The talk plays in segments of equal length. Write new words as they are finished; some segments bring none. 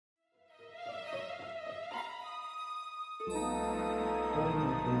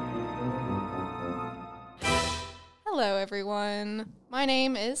Hello, everyone. My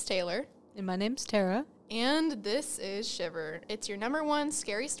name is Taylor. And my name's Tara. And this is Shiver. It's your #1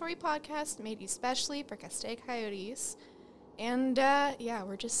 scary story podcast made especially for Castaic Coyotes. And,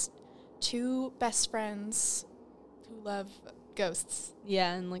 we're just two best friends who love ghosts.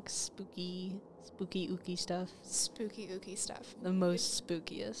 Yeah, and like spooky ooky stuff. Spooky ooky stuff. The most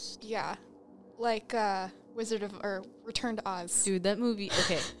spookiest. Yeah. Like, Return to Oz. Dude, that movie,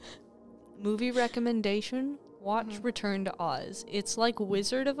 okay. Movie recommendation, watch Return to Oz. It's like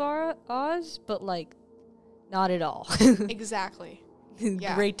Wizard of Oz, but like, not at all. Exactly.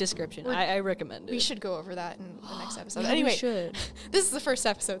 Yeah. Great description. I recommend it. We should go over that in the next episode. Yeah, anyway, we should. This is the first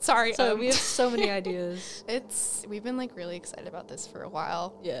episode. Sorry. So we have so many ideas. We've been like really excited about this for a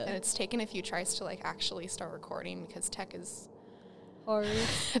while. Yeah. And it's taken a few tries to like actually start recording because tech is hard.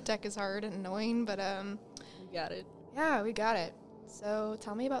 Tech is hard and annoying, but we got it. Yeah, we got it. So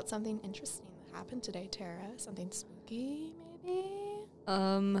tell me about something interesting that happened today, Tara. Something spooky, maybe?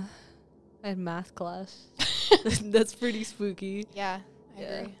 I had math class. That's pretty spooky. Yeah, I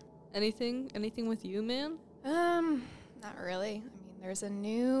agree. Anything with you, man? Not really. I mean, there's a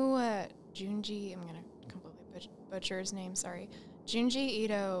new Junji. I'm gonna completely butcher his name. Sorry, Junji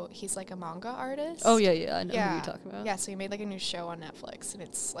Ito. He's like a manga artist. Oh yeah. I know who you're talking about. Yeah, so he made like a new show on Netflix, and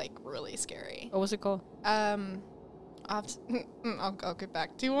it's like really scary. What was it called? I'll get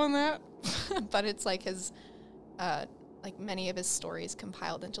back to you on that. But it's like his, like many of his stories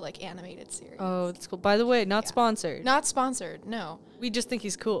compiled into like animated series. Oh, that's cool. By the way, not sponsored. Not sponsored, no. We just think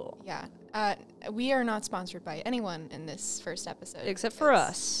he's cool. Yeah. We are not sponsored by anyone in this first episode. Except for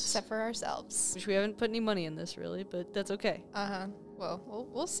us. Except for ourselves. Which we haven't put any money in this, really, but that's okay. Well,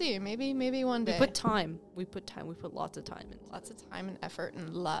 we'll see. Maybe one day. We put time. We put lots of time in. Lots of time and effort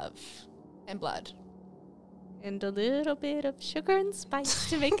and love and blood. And a little bit of sugar and spice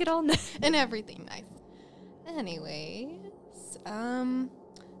to make it all nice. And everything nice. Anyways,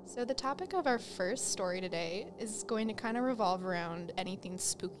 so the topic of our first story today is going to kind of revolve around anything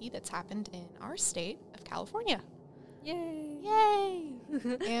spooky that's happened in our state of California. Yay!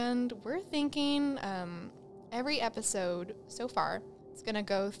 And we're thinking every episode so far is going to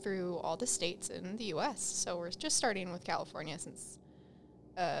go through all the states in the U.S. So we're just starting with California since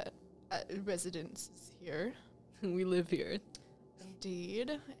residence is here. We live here.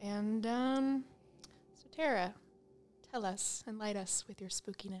 Indeed. And so Tara, tell us, enlighten us with your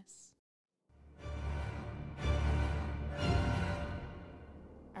spookiness.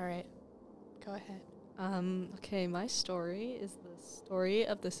 All right, go ahead. Okay, my story is the story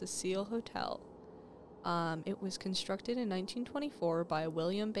of the Cecile Hotel. It was constructed in 1924 by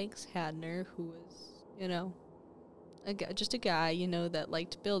William Banks Hadner, who was, just a guy, that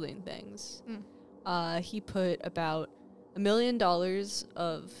liked building things. He put about $1 million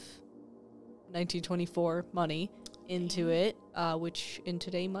of 1924 money into it, which in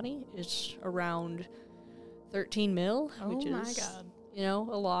today money is around 13 mil, which is, my God.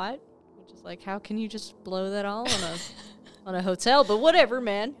 A lot. Which is like, how can you just blow that all on a hotel? But whatever,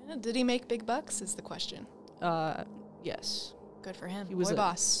 man. Yeah, did he make big bucks is the question. Yes. Good for him. He was Boy a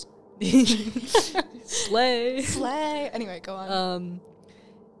boss. Slay. Anyway, go on.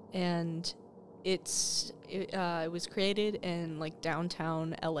 And it was created in like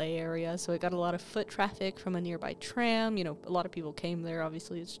downtown LA area, so it got a lot of foot traffic from a nearby tram. A lot of people came there.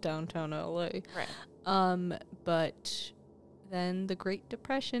 Obviously, it's downtown LA. Right. But then the Great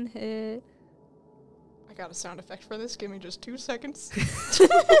Depression hit. I got a sound effect for this. Give me just 2 seconds.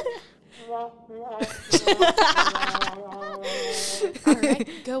 All right,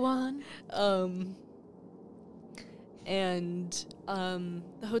 go on. And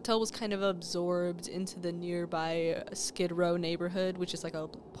the hotel was kind of absorbed into the nearby Skid Row neighborhood, which is like a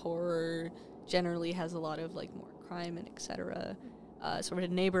poorer, generally has a lot of like more crime and etc. Sort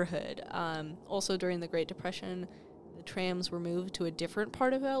of neighborhood. Also during the Great Depression, the trams were moved to a different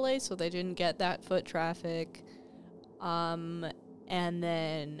part of LA, so they didn't get that foot traffic. And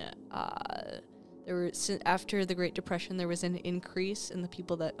then after the Great Depression, there was an increase in the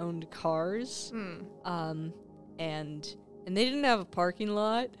people that owned cars. And they didn't have a parking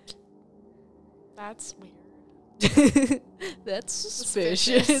lot. That's weird. That's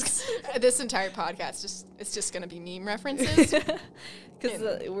suspicious. This entire podcast it's just gonna be meme references. Because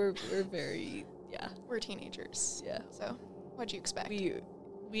we're very we're teenagers. Yeah. So what'd you expect?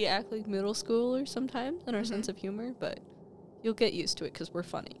 We act like middle schoolers sometimes in our sense of humor, but you'll get used to it because we're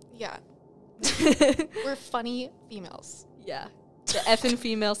funny. Yeah. We're funny females. Yeah. The F in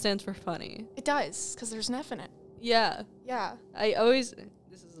female stands for funny. It does, because there's an F in it. Yeah. Yeah.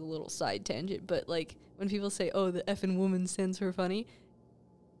 this is a little side tangent, but like when people say, "Oh, the effing woman stands for funny,"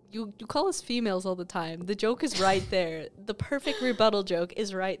 you call us females all the time. The joke is right there. The perfect rebuttal joke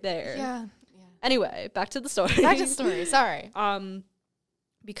is right there. Yeah. Anyway, back to the story. Sorry.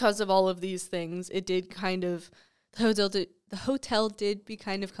 Because of all of these things, it did kind of the hotel did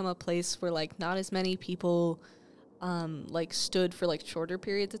kind of become a place where like not as many people like stood for like shorter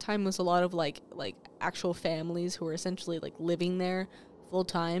periods of time. It was a lot of like actual families who were essentially like living there full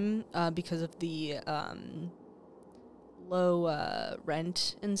time because of the low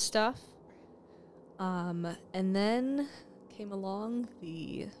rent and stuff. And then came along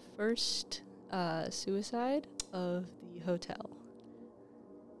the first suicide of the hotel.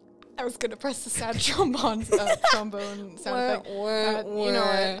 I was gonna press the sad trombone sound effect. You know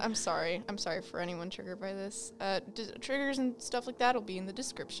what? I'm sorry. I'm sorry for anyone triggered by this. Triggers and stuff like that will be in the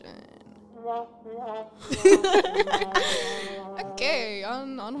description. Okay,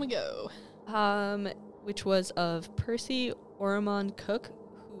 on we go. Which was of Percy Ormond Cook,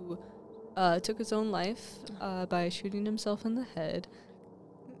 who took his own life by shooting himself in the head.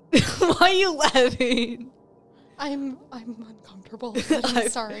 Why are you laughing? I'm uncomfortable. I'm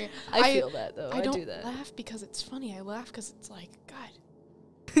sorry. I feel that though. I don't do that. laugh because it's funny. I laugh because it's like, God.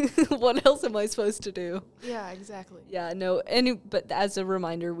 What else am I supposed to do? Yeah, exactly. Yeah, no. But as a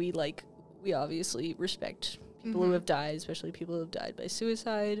reminder, we obviously respect people who have died, especially people who have died by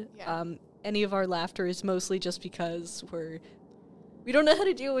suicide. Yeah. Any of our laughter is mostly just because we don't know how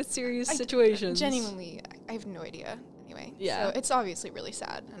to deal with serious situations. Genuinely, I have no idea. Anyway, yeah. So it's obviously really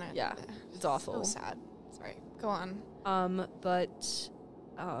sad. And it's awful. So sad. Sorry. Go on. But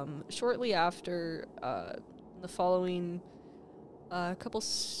shortly after, the following couple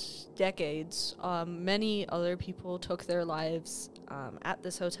decades, many other people took their lives at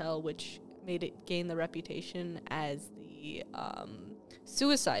this hotel, which made it gain the reputation as the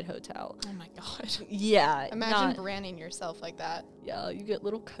suicide hotel. Oh my God. Yeah. Imagine branding yourself like that. Yeah, you get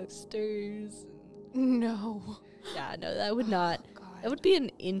little coasters. No. Yeah, no, that would not. God. That would be an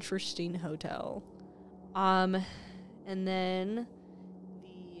interesting hotel. And then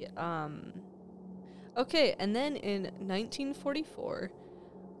okay, and then in 1944,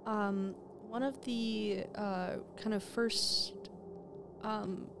 one of the kind of first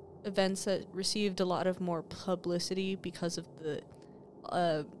events that received a lot of more publicity because of the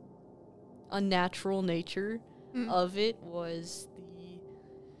unnatural nature of it was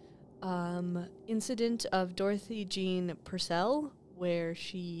the incident of Dorothy Jean Purcell, where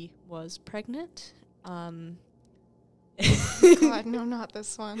she was pregnant. God, no, not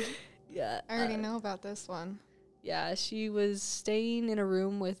this one. Yeah. I already know about this one. Yeah, she was staying in a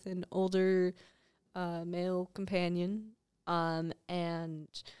room with an older male companion. And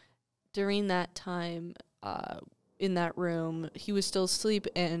during that time, in that room, he was still asleep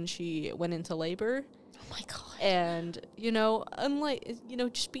and she went into labor. Oh my God. And, unlike,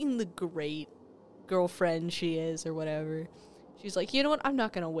 just being the great girlfriend she is or whatever, she's like, you know what? I'm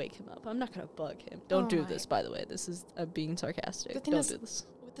not going to wake him up. I'm not going to bug him. Don't do this, by the way. This is being sarcastic. Don't do this.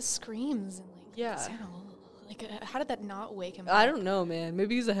 With the screams and, yeah. The sound. Like, how did that not wake him up? I don't know, man.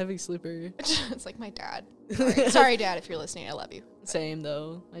 Maybe he's a heavy sleeper. It's like my dad. Sorry, Dad, if you're listening. I love you. Same,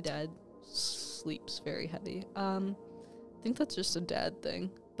 though. My dad sleeps very heavy. I think that's just a dad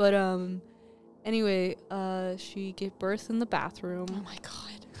thing. But, anyway, she gave birth in the bathroom. Oh, my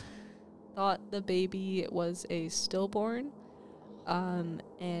God. Thought the baby was a stillborn.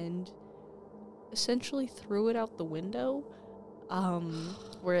 And essentially threw it out the window,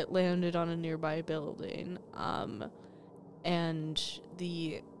 where it landed on a nearby building. And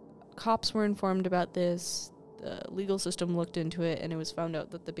the cops were informed about this. The legal system looked into it, and it was found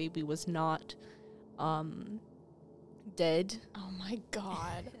out that the baby was not, dead. Oh my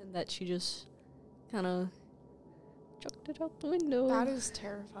God. And that she just kind of chucked it out the window. That is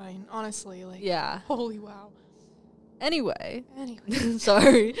terrifying, honestly. Like, yeah. Holy wow. Anyway. Anyway.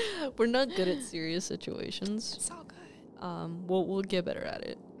 Sorry. We're not good at serious situations. It's all good. We'll get better at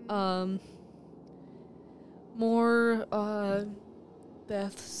it. More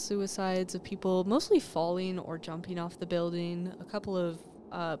deaths, suicides of people mostly falling or jumping off the building. A couple of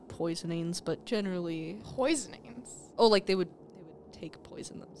poisonings, but generally poisonings. Oh, like they would take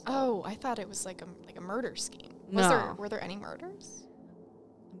poison themselves. Oh, I thought it was like a murder scheme. Were there any murders?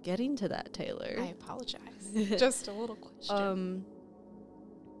 I'm getting to that, Taylor. I apologize. Just a little question.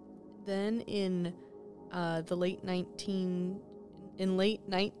 Then in late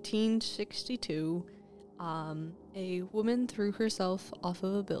 1962, a woman threw herself off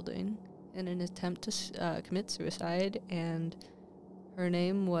of a building in an attempt to commit suicide, and her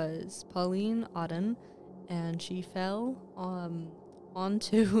name was Pauline Auden, and she fell on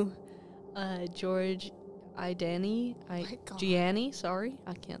to George Gianni, sorry,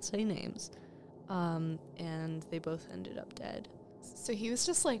 I can't say names. And they both ended up dead. So he was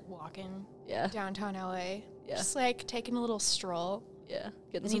just like walking downtown LA, just like taking a little stroll. Yeah,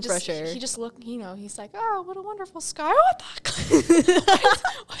 getting some fresh air. He just looked, he's like, oh, what a wonderful sky. What the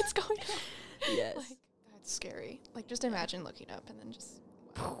what's going on? Yes. Like, that's scary. Like, just imagine looking up and then just,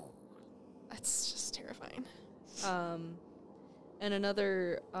 wow. That's just terrifying. And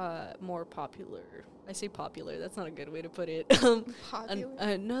another more popular, I say popular, that's not a good way to put it.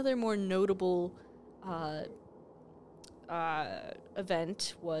 Another more notable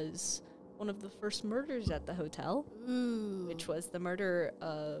event was one of the first murders at the hotel. Ooh. Which was the murder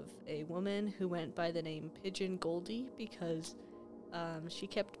of a woman who went by the name Pigeon Goldie because she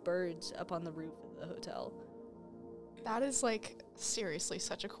kept birds up on the roof of the hotel. That is, like, seriously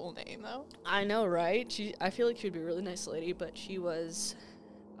such a cool name, though. I know, right? I feel like she'd be a really nice lady, but she was,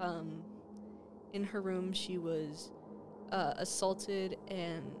 in her room, she was assaulted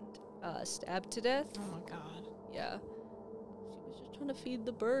and stabbed to death. Oh, my God. Yeah. She was just trying to feed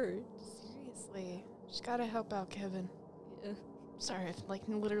the birds. Seriously. She's got to help out Kevin. Yeah. Sorry if, like,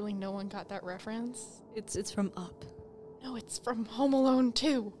 literally no one got that reference. It's from Up. No, it's from Home Alone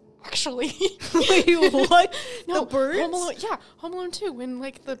 2. Actually. Wait, what? No, the birds? Home Alone 2. When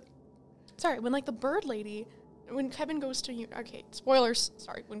the bird lady, when Kevin goes to spoilers,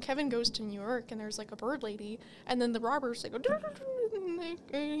 sorry. When Kevin goes to New York and there's, like, a bird lady, and then the robbers, they go, and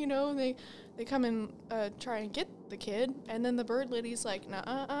they come and try and get the kid, and then the bird lady's like,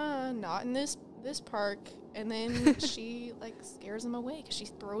 not in this park, and then she, like, scares them away because she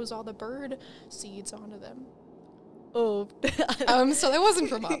throws all the bird seeds onto them. Oh. So that wasn't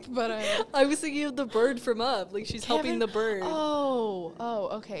from Up, but I was thinking of the bird from Up. Like, she's helping the bird. Oh,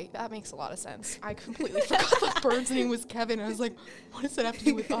 okay. That makes a lot of sense. I completely forgot the bird's name was Kevin. I was like, what does that have to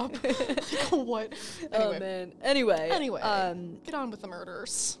do with Up? Like, what? Anyway. Oh, man. Anyway. Get on with the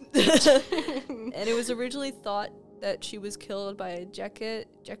murders. And it was originally thought that she was killed by a Jacques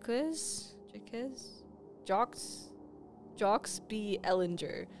B.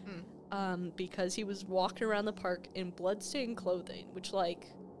 Ellinger. Because he was walking around the park in bloodstained clothing, which, like,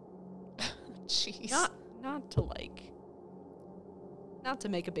 jeez, not to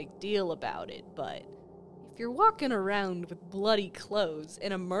make a big deal about it, but if you're walking around with bloody clothes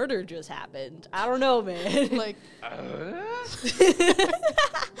and a murder just happened, I don't know, man. Like,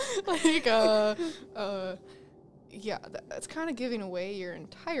 yeah, that's kind of giving away your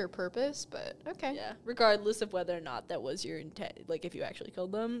entire purpose, but okay. Yeah, regardless of whether or not that was your intent, like, if you actually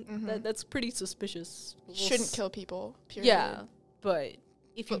killed them, that's pretty suspicious. Shouldn't kill people, period. Yeah, but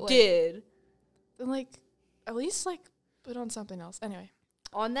if you did, then, like, at least, like, put on something else. Anyway.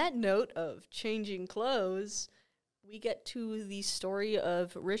 On that note of changing clothes, we get to the story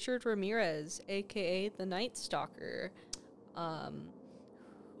of Richard Ramirez, a.k.a. the Night Stalker,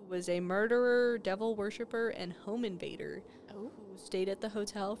 was a murderer, devil worshiper, and home invader who stayed at the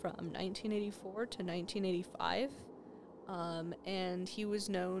hotel from 1984 to 1985. And he was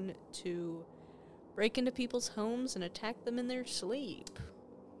known to break into people's homes and attack them in their sleep.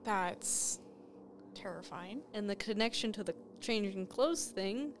 That's terrifying. And the connection to the changing clothes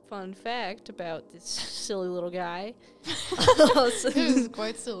thing, fun fact about this silly little guy, it was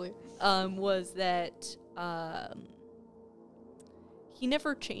quite silly, was that he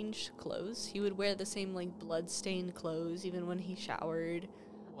never changed clothes. He would wear the same, like, blood-stained clothes even when he showered.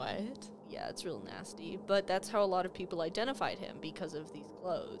 What? Yeah, it's real nasty. But that's how a lot of people identified him, because of these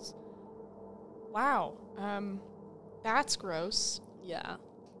clothes. Wow. That's gross. Yeah.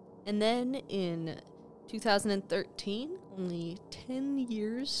 And then in 2013, only 10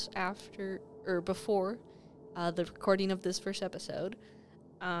 years after, or before, the recording of this first episode,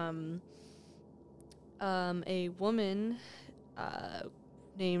 a woman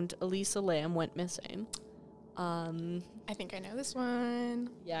named Elisa Lamb went missing. I think I know this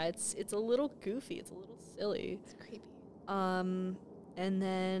one. Yeah, it's a little goofy. It's a little silly. It's creepy. And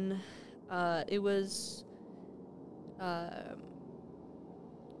then it was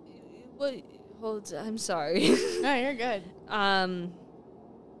I'm sorry. No, you're good. And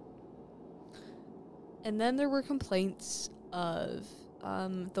then there were complaints of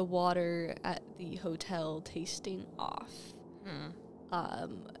the water at the hotel tasting off.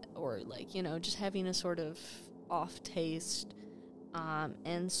 Or, like, you know, just having a sort of off taste.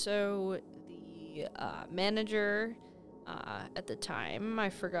 And so the manager at the time, I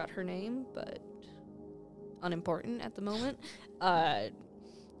forgot her name, but unimportant at the moment,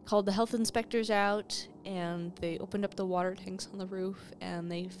 called the health inspectors out, and they opened up the water tanks on the roof,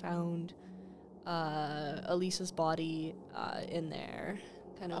 and they found Elisa's body in there,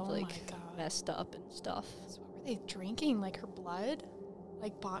 kind of messed up and stuff. So what were they drinking? Like her blood?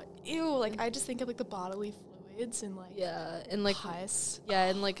 Like ew! Like I just think of like the bodily fluids and like pus. Yeah,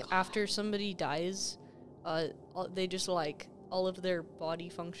 and like after somebody dies, they just like all of their body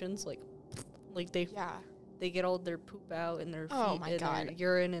functions like they get all their poop out and their feet and their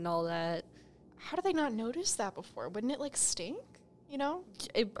urine and all that. How did they not notice that before? Wouldn't it like stink? You know?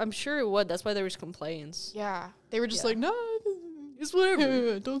 I'm sure it would. That's why there was complaints. Yeah. They were just like, no, it's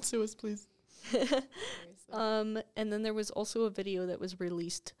whatever. Don't sue us, please. And then there was also a video that was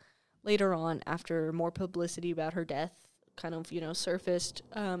released later on after more publicity about her death kind of, surfaced.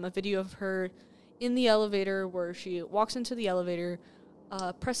 A video of her in the elevator where she walks into the elevator,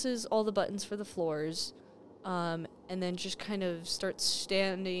 presses all the buttons for the floors, and then just kind of starts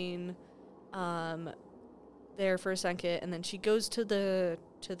standing there for a second, and then she goes to the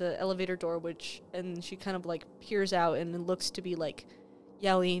elevator door, and she kind of like peers out and looks to be like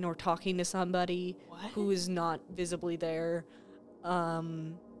yelling or talking to somebody who is not visibly there,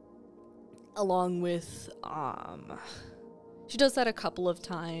 along with she does that a couple of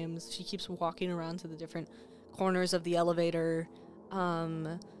times. She keeps walking around to the different corners of the elevator.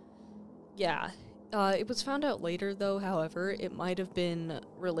 It was found out later, though, however, it might have been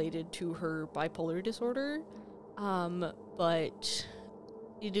related to her bipolar disorder, but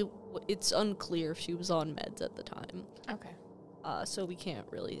it's unclear if she was on meds at the time. Okay. So we can't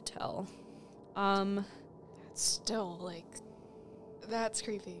really tell. That's still, like, that's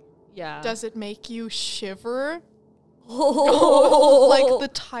creepy. Yeah. Does it make you shiver? Like the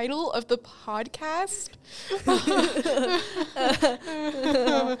title of the podcast?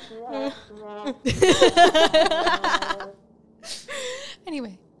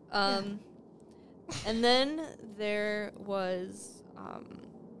 Anyway. And then there was,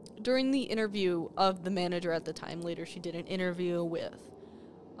 during the interview of the manager at the time, later she did an interview with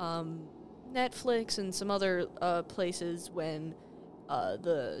Netflix and some other places when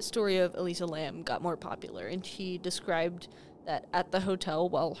the story of Elisa Lam got more popular, and she described that at the hotel,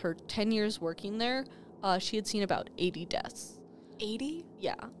 while her 10 years working there, she had seen about 80 deaths. 80?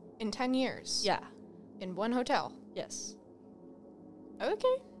 Yeah. In 10 years? Yeah. In one hotel? Yes.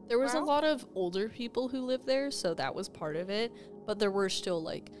 Okay. There was a lot of older people who lived there, so that was part of it, but there were still,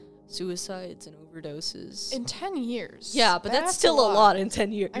 like, suicides and overdoses. In 10 years? Yeah, but that's still a lot in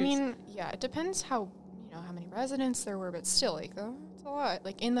 10 years. I mean, yeah, it depends how many residents there were, but still, like, that's a lot.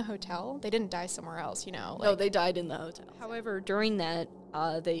 Like, in the hotel, they didn't die somewhere else, Like, no, they died in the hotel. However, during that,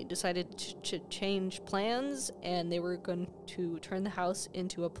 they decided to change plans, and they were going to turn the house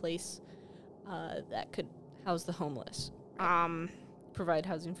into a place that could house the homeless. Provide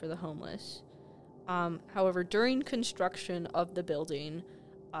housing for the homeless. However, during construction of the building,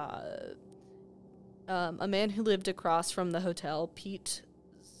 a man who lived across from the hotel, Pete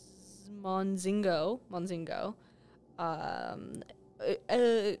Monzingo,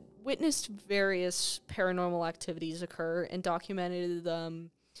 witnessed various paranormal activities occur and documented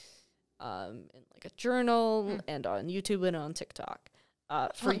them in like a journal and on YouTube and on TikTok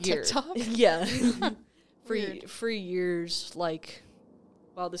for years. TikTok? Yeah, for years, like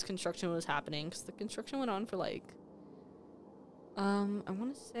while this construction was happening, because the construction went on for like I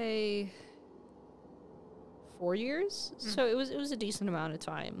want to say 4 years, so it was a decent amount of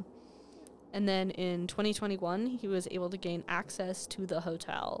time. And then in 2021, he was able to gain access to the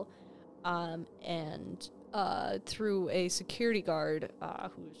hotel, and through a security guard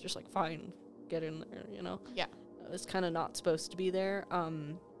who was just like, fine, get in there, Yeah. It was kind of not supposed to be there.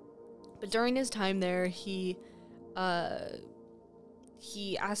 But during his time there, he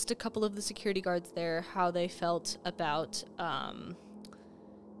asked a couple of the security guards there how they felt about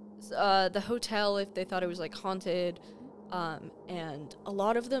the hotel, if they thought it was like haunted. And a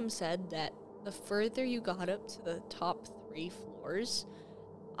lot of them said that the further you got up to the top 3 floors,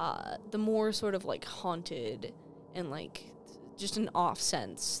 the more sort of like haunted and like just an off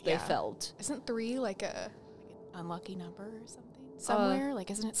sense they felt. Isn't 3 like an unlucky number or something somewhere? Like,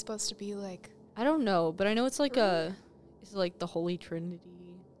 isn't it supposed to be like? I don't know, but I know it's like it's like the Holy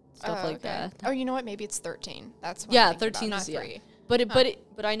Trinity, stuff like that. Oh, you know what? Maybe it's 13. That's what 13 is not 3.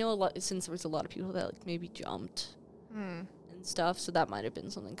 But I know a lot, since there was a lot of people that like maybe jumped. And stuff, so that might have been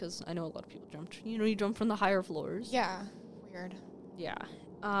something, because I know a lot of people jumped. You jump from the higher floors. Yeah, weird. Yeah.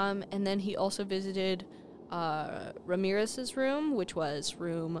 And then he also visited Ramirez's room, which was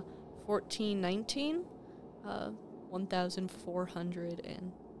room 1419,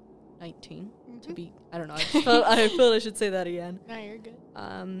 1419 to be. I don't know. I felt I should say that again. No, you're good.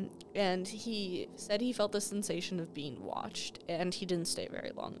 And he said he felt the sensation of being watched, and he didn't stay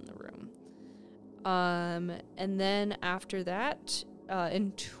very long in the room. And then after that,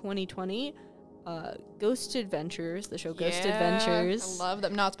 in 2020, Ghost Adventures, the show Ghost Adventures. I love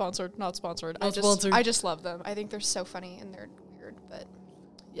them. Not sponsored. I just love them. I think they're so funny and they're weird, but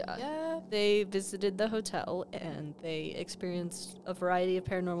yeah. They visited the hotel and they experienced a variety of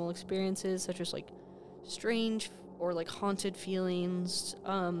paranormal experiences, such as like strange or like haunted feelings.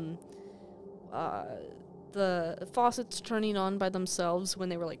 The faucets turning on by themselves when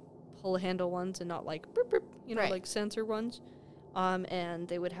they were like pull handle ones and not like burp, burp, like sensor ones. And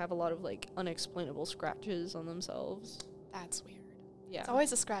they would have a lot of like unexplainable scratches on themselves. That's weird. Yeah. It's always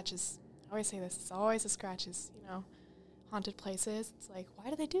the scratches. I always say this. It's always the scratches, haunted places. It's like, why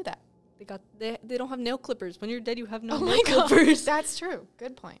do they do that? They don't have nail clippers. When you're dead, you have no nail nail clippers. That's true.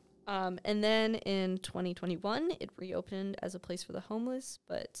 Good point. And then in 2021, it reopened as a place for the homeless,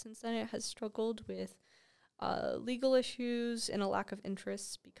 but since then it has struggled with legal issues and a lack of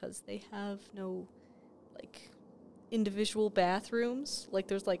interest because they have no, like, individual bathrooms. Like,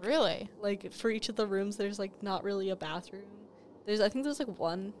 there's, like... Really? Like, for each of the rooms, there's, like, not really a bathroom. I think there's, like,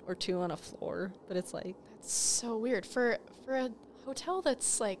 1 or 2 on a floor, but it's, like... That's so weird. For a hotel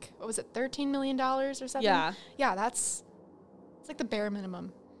that's, like, what was it, $13 million or something? Yeah. Yeah, it's like the bare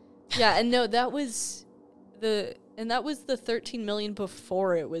minimum. Yeah, and no, that was the 13 million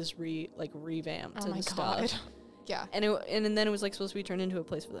before it was revamped and stuff. God. Yeah. And then it was like supposed to be turned into a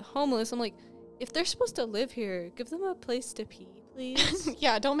place for the homeless. I'm like, if they're supposed to live here, give them a place to pee, please.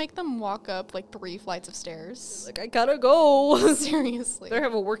 Yeah, don't make them walk up like 3 flights of stairs. Like, I gotta go. Seriously. Better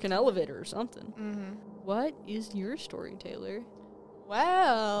have a working elevator or something. Mm-hmm. What is your story, Taylor?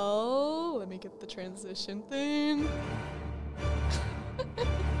 Well, let me get the transition thing.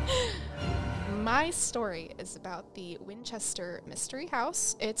 My story is about the Winchester Mystery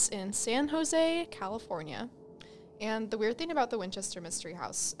House. It's in San Jose, California. And the weird thing about the Winchester Mystery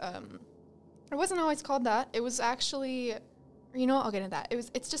House, it wasn't always called that. It was actually, I'll get into that.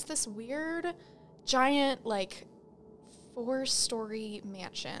 It's just this weird, giant, like, 4-story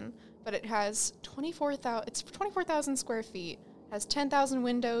mansion. But it has 24,000 square feet, has 10,000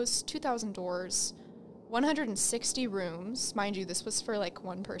 windows, 2,000 doors, 160 rooms. Mind you, this was for, like,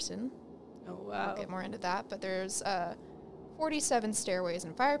 one person. Oh, wow. I'll get more into that. But there's 47 stairways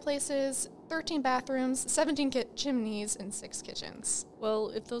and fireplaces, 13 bathrooms, 17 chimneys, and 6 kitchens. Well,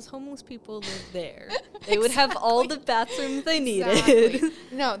 if those homeless people lived there, they would have all the bathrooms they needed. Exactly.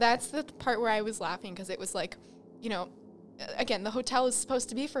 No, that's the part where I was laughing because it was like, again, the hotel is supposed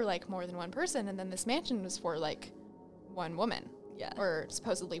to be for, like, more than one person, and then this mansion was for, like, one woman. Yeah. Or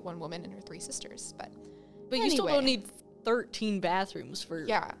supposedly one woman and her 3 sisters. But anyway. You still don't need 13 bathrooms for,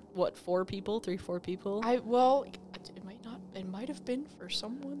 4 people? 4 people? It might have been for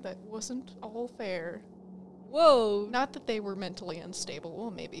someone that wasn't all fair. Whoa. Not that they were mentally unstable.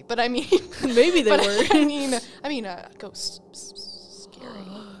 Well, maybe. But I mean... maybe they were. I mean, ghost. Scary.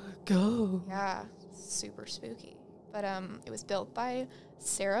 Go. Yeah. Super spooky. But it was built by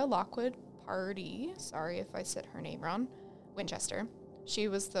Sarah Lockwood Pardee. Sorry if I said her name wrong. Winchester. She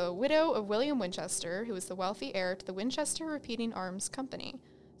was the widow of William Winchester, who was the wealthy heir to the Winchester Repeating Arms Company.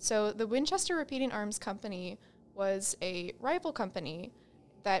 So the Winchester Repeating Arms Company was a rival company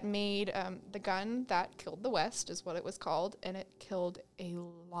that made the gun that killed the West, is what it was called, and it killed a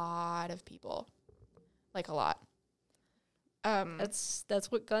lot of people. Like, a lot.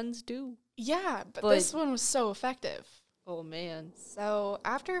 That's what guns do. Yeah, but this one was so effective. Oh, man. So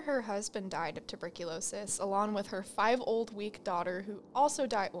after her husband died of tuberculosis, along with her 5-week-old daughter, who also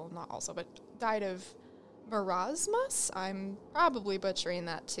died, well, not also, but died of marasmus. I'm probably butchering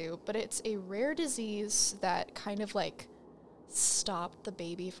that too, but it's a rare disease that kind of, like, stopped the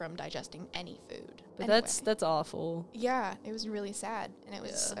baby from digesting any food. But anyway. That's awful. Yeah, it was really sad, and it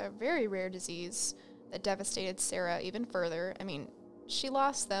was a very rare disease that devastated Sarah even further. I mean, she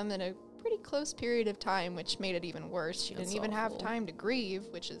lost them in a pretty close period of time, which made it even worse. She didn't even have time to grieve,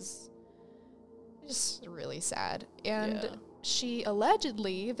 which is just really sad. And she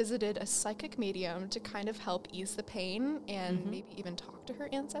allegedly visited a psychic medium to kind of help ease the pain and maybe even talk to her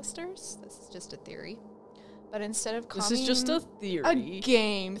ancestors. This is just a theory. But instead of calming... This is just a theory. A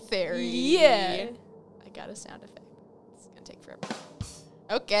game theory. Yeah. I got a sound effect. It's going to take forever.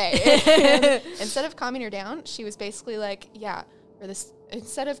 Okay. Instead of calming her down, she was basically like,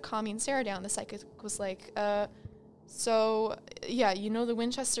 instead of calming Sarah down, the psychic was like, the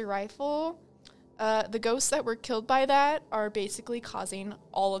Winchester rifle, the ghosts that were killed by that are basically causing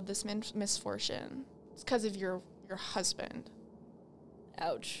all of this misfortune. It's because of your husband.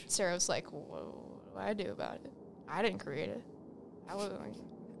 Ouch. Sarah was like, whoa, what do I do about it? I didn't create it. I wasn't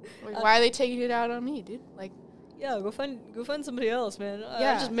like, why are they taking it out on me, dude? Like, Yeah, go find somebody else, man.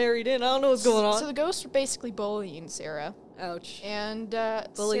 Yeah. I just married in. I don't know what's going on. So the ghosts were basically bullying Sarah. Ouch. And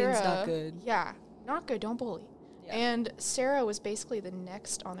Bullying's Sarah, not good. Yeah, not good. Don't bully. Yeah. And Sarah was basically the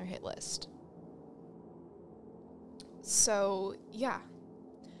next on their hit list. So, yeah.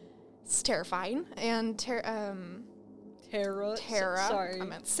 It's terrifying. And Tara. Sorry. I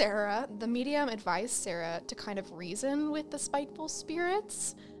meant Sarah. The medium advised Sarah to kind of reason with the spiteful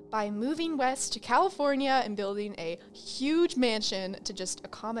spirits by moving west to California and building a huge mansion to just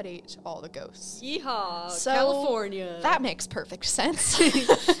accommodate all the ghosts. Yeehaw, So, California. That makes perfect sense.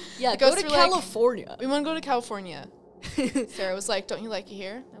 Yeah, The go ghosts to were like, California. we want to go to California. Sarah was like, don't you like it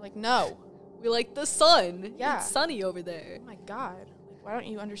here? They're like, no. We like the sun. Yeah. It's sunny over there. Oh my God. Like, why don't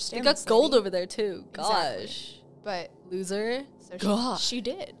you They understand got this, gold lady? over there, too. Exactly. Gosh. But Loser. so God. she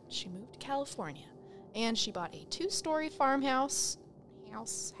did. She moved to California. And she bought a 2-story farmhouse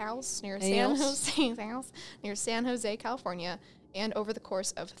house near San Jose, California. And over the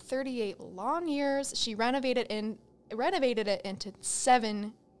course of 38 long years, she renovated it into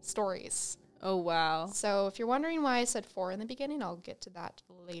 7 stories. Oh, wow. So if you're wondering why I said 4 in the beginning, I'll get to that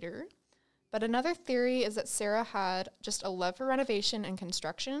later. But another theory is that Sarah had just a love for renovation and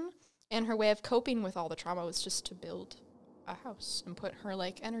construction, and her way of coping with all the trauma was just to build a house and put her,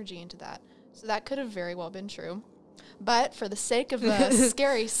 like, energy into that. So that could have very well been true. But for the sake of a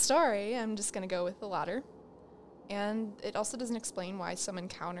scary story, I'm just going to go with the latter. And it also doesn't explain why some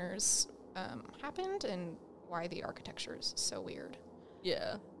encounters happened and why the architecture is so weird.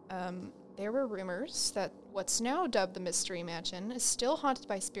 Yeah. There were rumors that what's now dubbed the Mystery Mansion is still haunted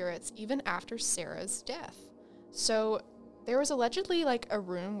by spirits even after Sarah's death. So there was allegedly, like, a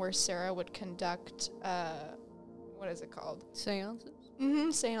room where Sarah would conduct, what is it called? Seances?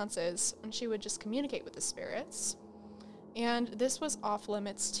 Seances, and she would just communicate with the spirits. And this was off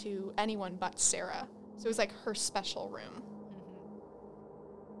limits to anyone but Sarah. So it was like her special room.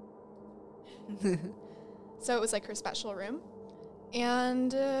 So it was like her special room.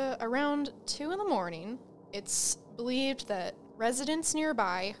 And around 2 in the morning, it's believed that residents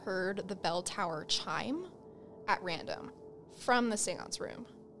nearby heard the bell tower chime at random from the seance room.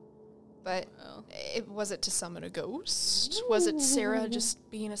 But was it to summon a ghost? Was it Sarah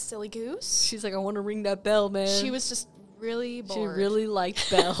just being a silly goose? She's like, I want to ring that bell, man. She was just really bored. She really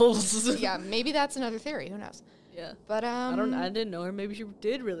liked bells. Yeah, maybe that's another theory. Who knows? Yeah. But I didn't know her. Maybe she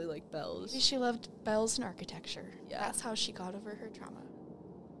did really like bells. maybe she loved bells and architecture. Yeah. That's how she got over her trauma.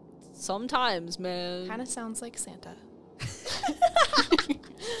 Sometimes, man. Kind of sounds like Santa.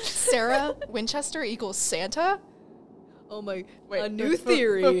 Sarah Winchester equals Santa? Oh my, Wait, a new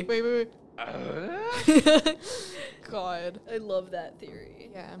theory. Wait. God. I love that theory.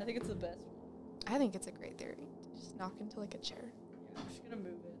 Yeah. I think it's the best. I think it's a great theory. Just knock into, like, a chair. I'm just gonna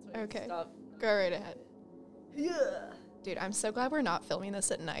move it. So I Okay. can stop. Go right ahead. Yeah. Dude, I'm so glad we're not filming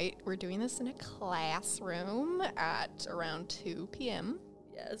this at night. We're doing this in a classroom at around 2 p.m.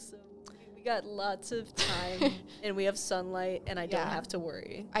 Yeah, so we got lots of time, and we have sunlight, and I don't have to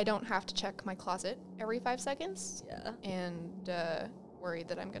worry. I don't have to check my closet every 5 seconds. Yeah. And worry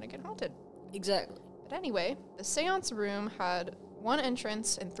that I'm going to get haunted. Exactly. But anyway, the seance room had 1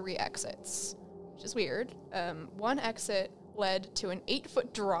 entrance and 3 exits, which is weird. 1 exit led to an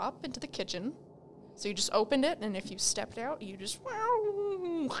 8-foot drop into the kitchen. So you just opened it, and if you stepped out, you just...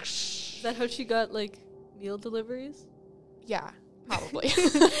 Is that how she got, like, meal deliveries? Yeah, probably.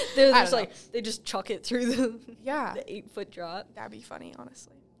 They're I just don't like, they just chuck it through the, Yeah. the 8-foot drop. That'd be funny,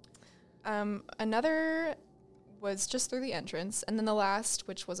 honestly. Another was just through the entrance, and then the last,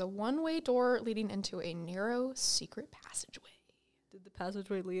 which was a 1-way door leading into a narrow secret passageway. Did the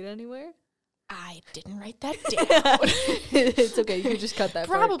passageway lead anywhere? I didn't write that down. It's okay, you can just cut that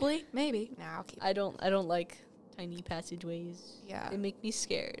part. Probably, maybe. Nah, I'll keep it. I don't like tiny passageways. Yeah. They make me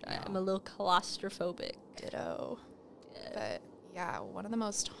scared. I'm a little claustrophobic. Ditto. Yeah. But yeah, one of the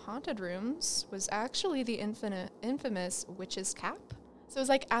most haunted rooms was actually the infamous witch's cap. So it was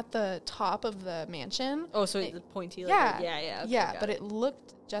like at the top of the mansion. Oh, so the pointy, like, Yeah. okay, Yeah, but it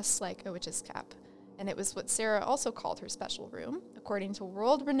looked just like a witch's cap. And it was what Sarah also called her special room, according to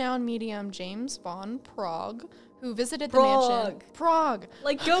world-renowned medium James Von Prague, who visited the mansion. Prague.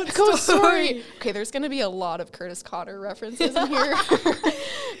 Like Goat Story. Okay, there's going to be a lot of Curtis Cotter references in here,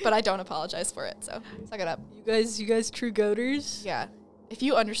 but I don't apologize for it, so suck it up. You guys true goaters? Yeah. If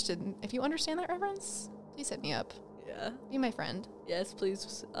you understand that reference, please hit me up. Yeah. Be my friend. Yes,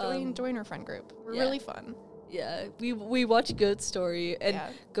 please. Join our friend group. We're yeah. really fun. Yeah, we watch Goat Story, and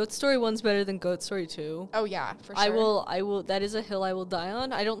Goat Story 1's better than Goat Story 2. Oh yeah, for sure. I will. That is a hill I will die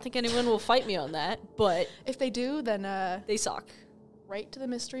on. I don't think anyone will fight me on that, but if they do, then they suck. right to the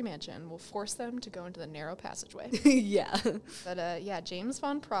mystery mansion will force them to go into the narrow passageway. Yeah. But James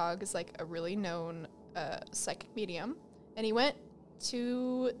von Prague is like a really known psychic medium, and he went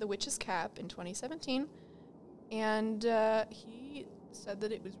to the Witch's Cap in 2017, and he said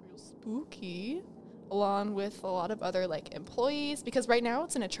that it was real spooky, along with a lot of other like employees, because right now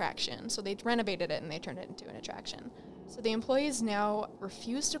it's an attraction, so they renovated it and they turned it into an attraction. So the employees now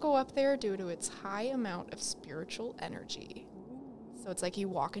refuse to go up there due to its high amount of spiritual energy. So it's like you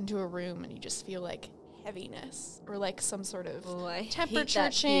walk into a room and you just feel like heaviness or like some sort of temperature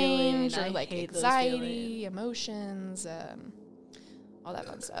change or like anxiety, emotions, all that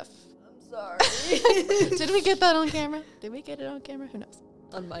fun stuff. I'm sorry. Did we get that on camera? Did we get it on camera? Who knows?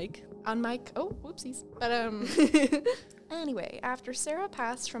 On mic. On mic. Oh, whoopsies. But anyway, after Sarah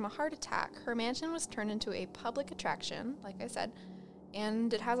passed from a heart attack, her mansion was turned into a public attraction, like I said,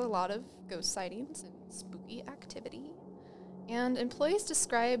 and it has a lot of ghost sightings and spooky activity. And employees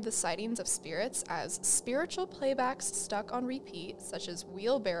describe the sightings of spirits as spiritual playbacks stuck on repeat, such as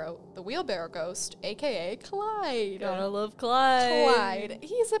the wheelbarrow ghost, aka Clyde. Gotta love Clyde.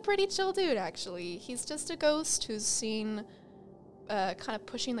 He's a pretty chill dude, actually. He's just a ghost who's seen kind of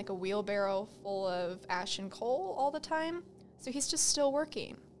pushing like a wheelbarrow full of ash and coal all the time. So he's just still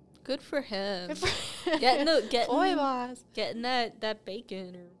working. Good for him. Good for getting boy boss. Getting that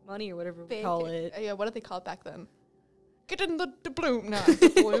bacon or money or whatever we call it. Yeah, what did they call it back then? Getting the doubloon. No,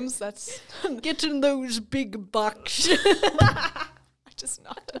 doubloons. That's getting those big bucks. I just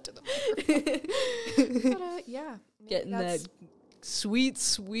knocked into the microphone. But, yeah. Getting that sweet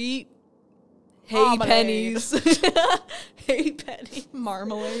hay marmalade. Pennies. Hay penny.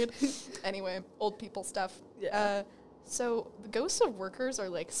 Marmalade. Anyway, old people stuff. Yeah. So the ghosts of workers are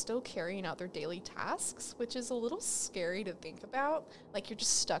like still carrying out their daily tasks, which is a little scary to think about. Like you're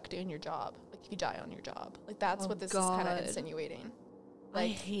just stuck doing your job. Like you die on your job. Like that's what this is kind of insinuating. Like, I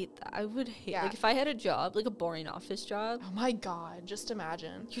hate that. I would hate yeah. Like if I had a job, like a boring office job. Oh my god, just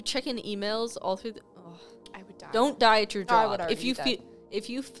imagine. You're checking emails all through I would die. Don't die at your job. I would already if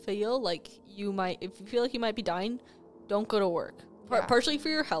you feel like you might be dying, don't go to work. Yeah. Partially for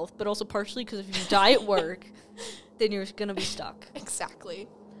your health, but also partially because if you die at work, then you're gonna be stuck. Exactly.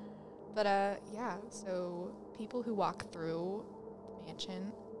 But yeah, so people who walk through the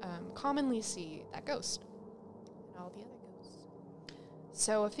mansion commonly see that ghost and all the other ghosts.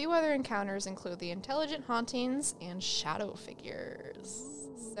 So a few other encounters include the intelligent hauntings and shadow figures.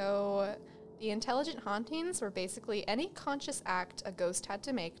 So the intelligent hauntings were basically any conscious act a ghost had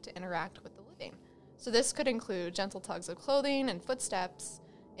to make to interact with the living. So this could include gentle tugs of clothing and footsteps.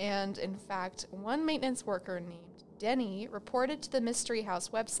 And in fact, one maintenance worker named Denny reported to the Mystery House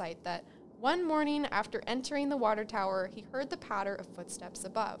website that one morning after entering the water tower, he heard the patter of footsteps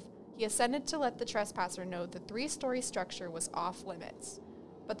above. He ascended to let the trespasser know the 3-story structure was off limits.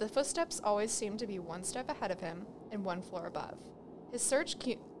 But the footsteps always seemed to be one step ahead of him and one floor above. His search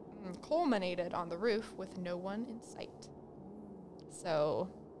culminated on the roof with no one in sight. So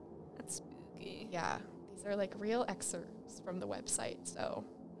that's spooky. Yeah, these are like real excerpts from the website. So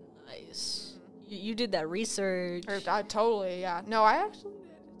nice. You did that research. Totally, yeah. No, I actually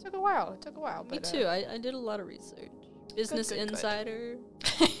did. It took a while. Me too. I did a lot of research. Business Insider.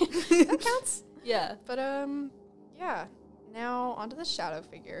 That counts. Yeah. But yeah. Now onto the shadow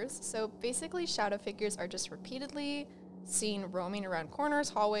figures. So basically, shadow figures are just repeatedly seen roaming around corners,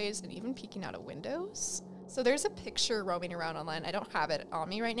 hallways, and even peeking out of windows. So there's a picture roaming around online. I don't have it on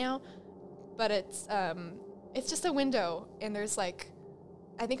me right now, but it's just a window, and there's like,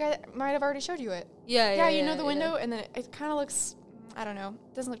 I think I might have already showed you it. Yeah, you know the window, and then it kind of looks, I don't know,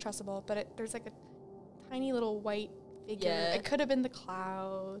 it doesn't look trustable, but there's like a tiny little white figure. Yeah. It could have been the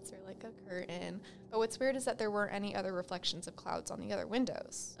clouds or like a curtain. But what's weird is that there weren't any other reflections of clouds on the other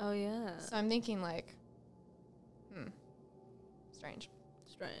windows. Oh, yeah. So I'm thinking like, Strange.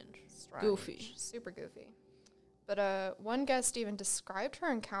 Goofy. Super goofy. But one guest even described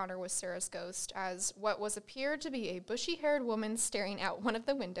her encounter with Sarah's ghost as what was appeared to be a bushy-haired woman staring out one of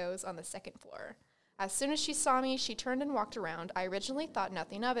the windows on the second floor. As soon as she saw me, she turned and walked around. I originally thought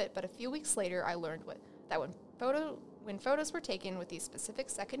nothing of it, but a few weeks later I learned that when photos were taken with these specific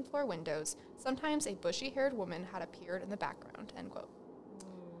second-floor windows, sometimes a bushy-haired woman had appeared in the background, end quote.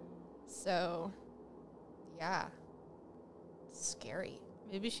 So, yeah. Scary.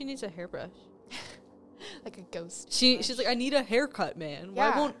 Maybe she needs a hairbrush. Like a ghost. She's like, I need a haircut, man.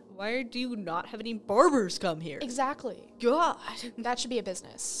 Yeah. Why do you not have any barbers come here? Exactly. God. That should be a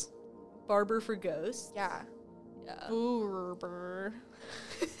business. Barber for ghosts? Yeah. Yeah. Boober.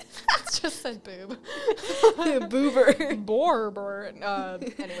 It's just said boob. Boober.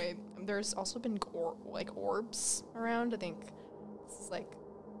 Borber. Anyway, there's also been orbs around. I think This is like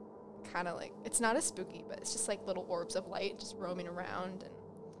kind of like, it's not as spooky, but it's just like little orbs of light just roaming around, and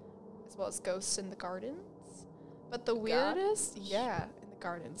as well as ghosts in the gardens. But the weirdest, yeah, in the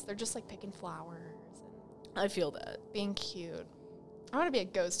gardens, they're just like picking flowers and I feel that. being cute. I want to be a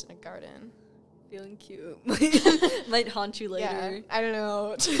ghost in a garden. Feeling cute. Might haunt you later. Yeah, I don't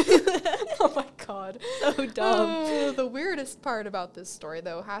know. Oh my god. So dumb. The weirdest part about this story,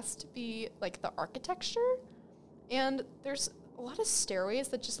 though, has to be, like, the architecture. And there's a lot of stairways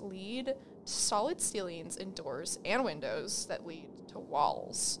that just lead to solid ceilings and doors and windows that lead to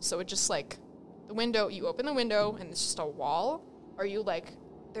walls. So it just, like, the window, you open the window and it's just a wall. Or you, like,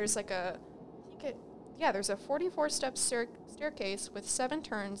 there's, like, there's a 44-step staircase with 7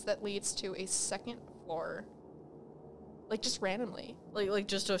 turns that leads to a second floor. Like, just randomly. Like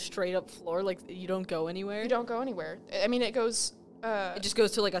just a straight up floor? Like, you don't go anywhere? You don't go anywhere. I mean, it goes... it just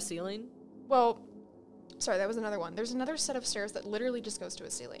goes to, like, a ceiling? Well, sorry, that was another one. There's another set of stairs that literally just goes to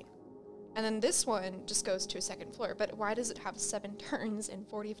a ceiling. And then this one just goes to a second floor. But why does it have 7 turns and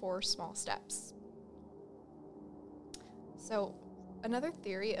 44 small steps? So, another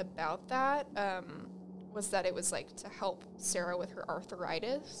theory about that was that it was, like, to help Sarah with her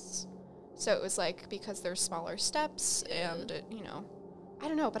arthritis. So it was, like, because there's smaller steps and, I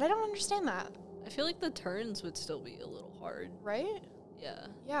don't know, but I don't understand that. I feel like the turns would still be a little hard. Right? Yeah.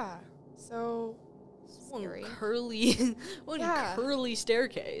 Yeah. So... One curly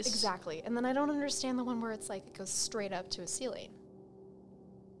staircase. Exactly. And then I don't understand the one where it's like it goes straight up to a ceiling.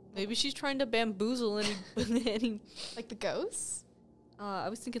 Maybe she's trying to bamboozle any like the ghosts? I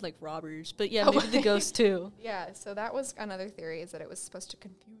was thinking like robbers, but yeah, maybe the ghosts too. Yeah, so that was another theory, is that it was supposed to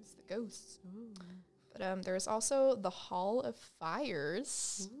confuse the ghosts. Ooh. But there's also the Hall of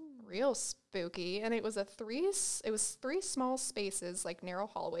Fires. Ooh. Real spooky. And it was 3 small spaces, like narrow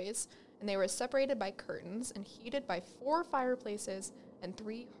hallways. And they were separated by curtains and heated by 4 fireplaces and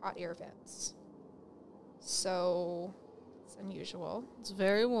 3 hot air vents. So, it's unusual. It's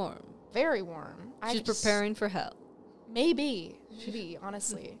very warm. Very warm. She's preparing for hell. Maybe,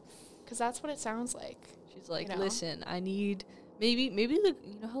 honestly. Because that's what it sounds like. She's like, listen, I need... Maybe you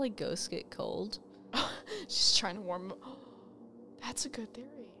know how, like, ghosts get cold? She's trying to warm them. That's a good theory.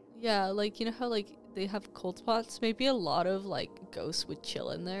 Yeah, like, you know how, like, they have cold spots? Maybe a lot of, like, ghosts would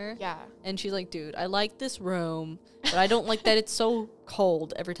chill in there. Yeah. And she's like, dude, I like this room, but I don't like that it's so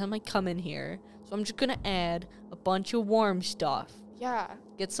cold every time I come in here. So I'm just gonna add a bunch of warm stuff. Yeah.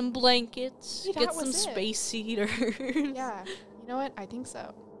 Get some blankets. Get some space heaters. Yeah. You know what? I think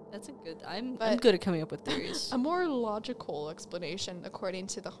so. That's a good... I'm good at coming up with theories. A more logical explanation, according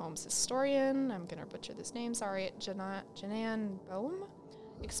to the home's historian, I'm gonna butcher this name, sorry, Janan Bohm,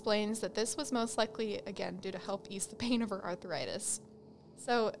 explains that this was most likely, again, due to help ease the pain of her arthritis.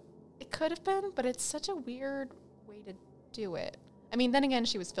 So it could have been, but it's such a weird way to do it. I mean, then again,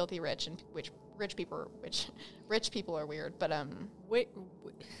 she was filthy rich, and rich people are weird, but wait.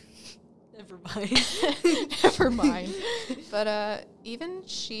 Never mind. Never mind. But even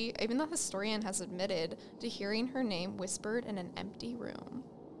the historian has admitted to hearing her name whispered in an empty room.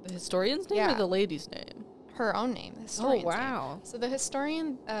 The historian's name or the lady's name? Her own name. The historian's wow. name. So the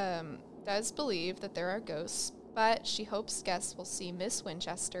historian does believe that there are ghosts, but she hopes guests will see Miss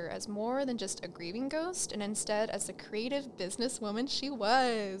Winchester as more than just a grieving ghost, and instead as the creative businesswoman she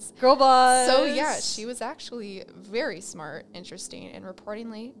was. Girl boss! So yeah, she was actually very smart, interesting, and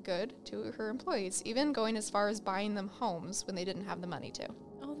reportedly good to her employees, even going as far as buying them homes when they didn't have the money to.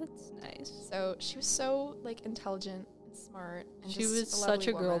 Oh, that's nice. So she was so, like, intelligent and smart. And she was such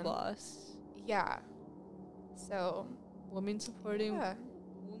a girl boss. Yeah. So. Woman supporting. Yeah.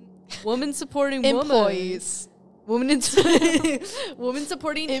 Woman supporting employees. Woman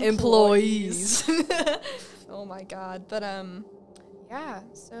supporting employees. Oh my god. But yeah,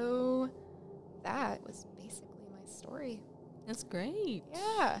 so that was basically my story. That's great.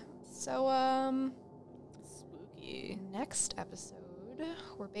 Yeah. So spooky. Next episode,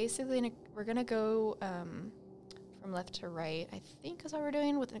 we're gonna go from left to right, I think is what we're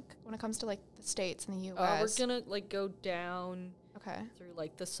doing when it comes to, like, the states in the U.S. We're gonna, like, go down through,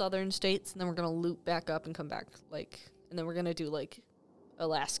 like, the southern states, and then we're gonna loop back up and come back, like, and then we're gonna do, like,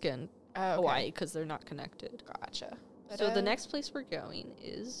 Alaska and Hawaii, because they're not connected. Gotcha. But so the next place we're going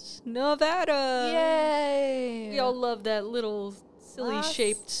is Nevada. Yay! We all love that little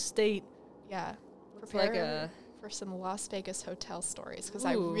silly-shaped state. Yeah. Prepare for some Las Vegas hotel stories, because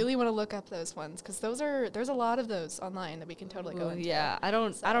I really want to look up those ones, because there's a lot of those online that we can totally go into. Yeah, I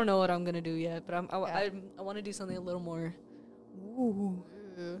don't know what I'm gonna do yet, but I want to do something a little more. Ooh.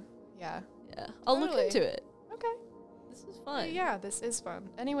 Yeah. Yeah. I'll look into it. Okay. This is fun. Yeah, this is fun.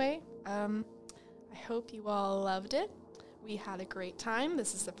 Anyway, I hope you all loved it. We had a great time.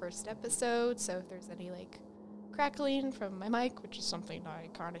 This is the first episode, so if there's any, like, crackling from my mic, which is something I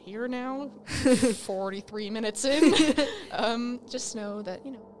kind of hear now, 43 minutes in, just know that,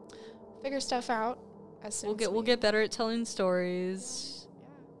 you know, figure stuff out as soon We'll get better at telling stories. Yeah.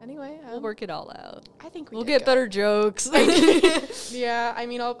 Anyway, we'll work it all out. I think we'll get better jokes. Yeah, I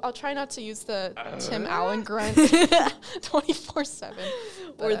mean, I'll try not to use the Tim Allen grunt 24/7.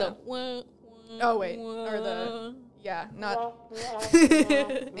 Or the oh wait, or the not.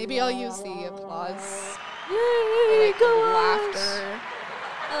 Maybe I'll use the applause. Yay! Go laughter.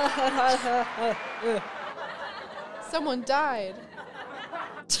 Someone died.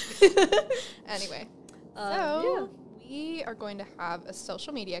 Anyway, we are going to have a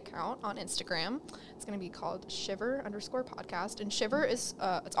social media account on Instagram. It's going to be called Shiver_podcast. And Shiver is,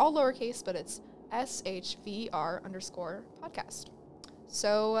 it's all lowercase, but it's SHVR_podcast.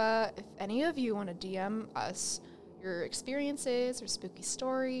 So if any of you want to DM us your experiences or spooky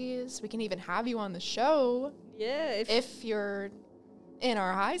stories, we can even have you on the show. Yeah. If you're in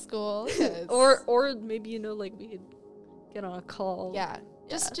our high school. or maybe, you know, like we could get on a call. Yeah.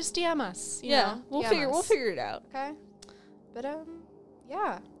 Just DM us. You know, we'll figure it out. Okay. But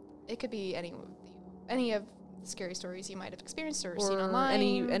yeah, it could be any of the scary stories you might have experienced or seen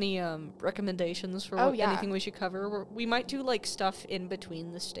online. Any recommendations for anything we should cover. We might do like stuff in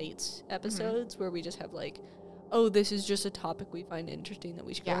between the states episodes where we just have like, oh, this is just a topic we find interesting that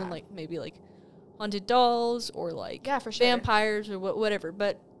we should go on, like maybe like haunted dolls or like for sure. vampires or whatever.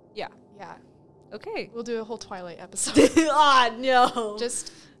 But yeah. Okay. We'll do a whole Twilight episode. No.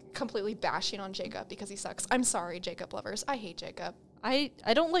 Just completely bashing on Jacob because he sucks. I'm sorry, Jacob lovers. I hate Jacob. I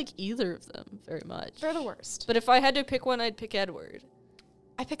don't like either of them very much. They're the worst. But if I had to pick one, I'd pick Edward.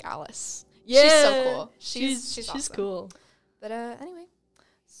 I pick Alice. Yeah. She's so cool. She's awesome. Cool. But anyway.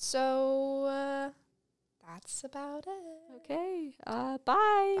 So that's about it. Okay. Bye.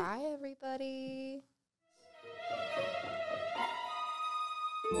 Bye, everybody.